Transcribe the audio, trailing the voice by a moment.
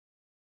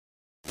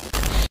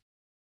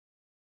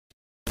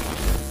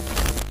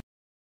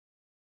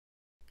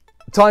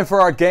Time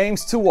for our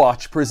games to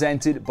watch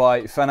presented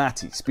by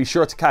Fanatis. Be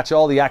sure to catch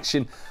all the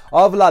action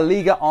of La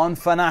Liga on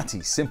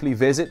Fanatis. Simply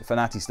visit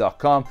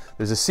fanatis.com.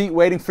 There's a seat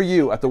waiting for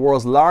you at the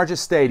world's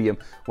largest stadium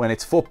when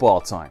it's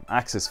football time.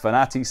 Access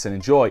Fanatis and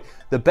enjoy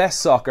the best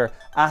soccer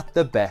at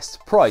the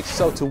best price.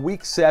 So to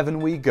week 7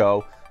 we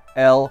go,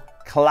 El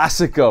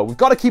Clasico. We've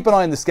got to keep an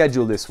eye on the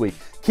schedule this week.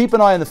 Keep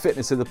an eye on the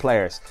fitness of the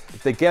players.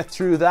 If they get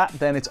through that,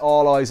 then it's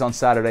all eyes on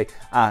Saturday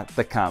at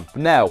the camp.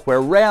 Now,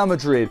 where Real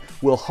Madrid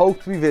will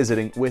hope to be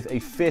visiting with a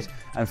fit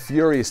and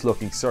furious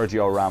looking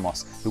Sergio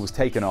Ramos, who was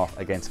taken off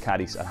against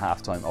Cadiz at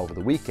halftime over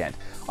the weekend.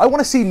 I want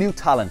to see new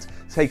talent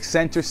take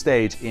centre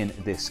stage in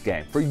this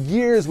game. For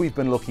years we've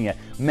been looking at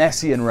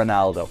Messi and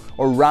Ronaldo,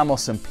 or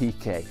Ramos and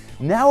Piqué.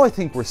 Now I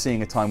think we're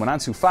seeing a time when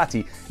Ansu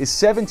Fati is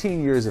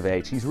 17 years of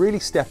age. He's really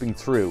stepping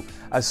through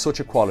as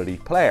such a quality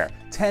player.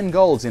 10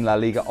 goals in La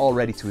Liga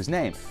already to his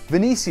name.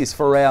 Vinicius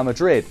for Real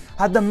Madrid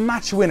had the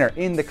match winner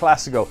in the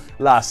Clásico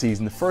last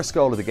season, the first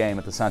goal of the game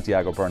at the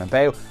Santiago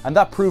Bernabeu, and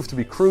that proved to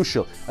be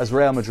crucial as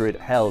Real Madrid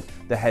held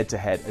the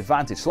head-to-head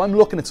advantage. So I'm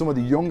looking at some of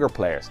the younger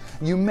players.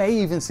 You may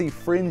even see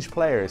fringe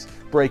players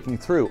breaking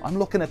through. I'm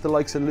looking at the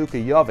likes of Luka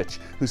Jovic,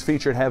 who's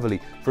featured heavily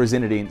for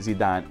Zinedine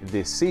Zidane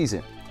this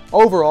season.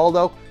 Overall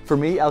though, for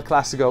me, El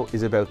Clasico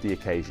is about the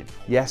occasion.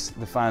 Yes,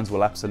 the fans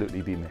will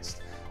absolutely be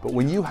missed. But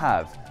when you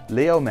have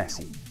Leo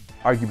Messi,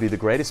 arguably the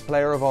greatest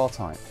player of all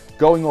time,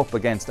 going up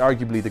against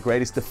arguably the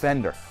greatest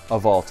defender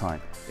of all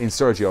time in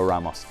Sergio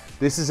Ramos,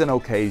 this is an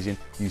occasion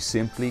you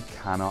simply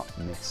cannot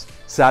miss.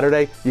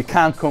 Saturday, you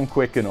can't come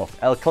quick enough.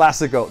 El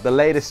Clasico, the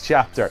latest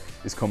chapter,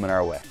 is coming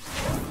our way.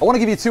 I want to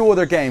give you two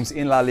other games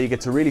in La Liga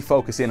to really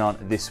focus in on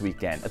this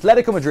weekend.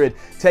 Atletico Madrid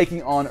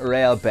taking on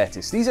Real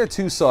Betis. These are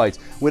two sides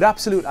with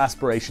absolute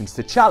aspirations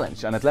to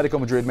challenge, and Atletico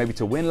Madrid maybe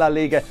to win La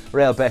Liga,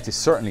 Real Betis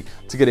certainly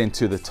to get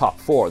into the top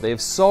 4. They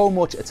have so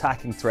much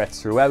attacking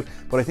threats throughout,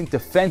 but I think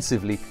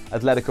defensively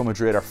Atletico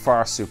Madrid are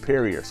far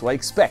superior, so I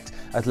expect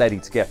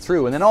Atleti to get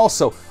through. And then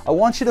also, I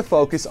want you to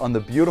focus on the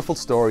beautiful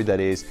story that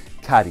is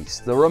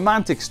Cadiz, the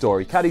romantic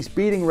story. Cadiz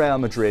beating Real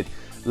Madrid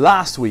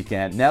last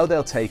weekend. Now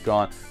they'll take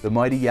on the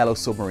mighty Yellow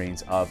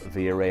Submarines of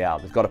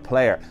Villarreal. They've got a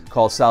player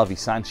called Salvi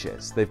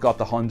Sanchez. They've got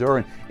the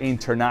Honduran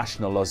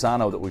international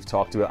Lozano that we've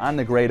talked about, and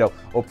Negredo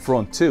up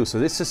front too. So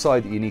this is a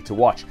side that you need to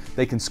watch.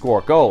 They can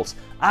score goals,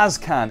 as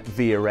can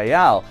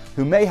Villarreal,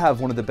 who may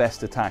have one of the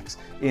best attacks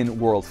in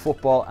world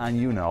football, and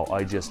you know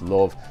I just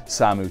love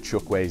Samu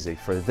Chukwueze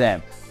for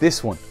them.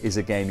 This one is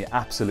a game you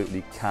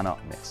absolutely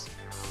cannot miss.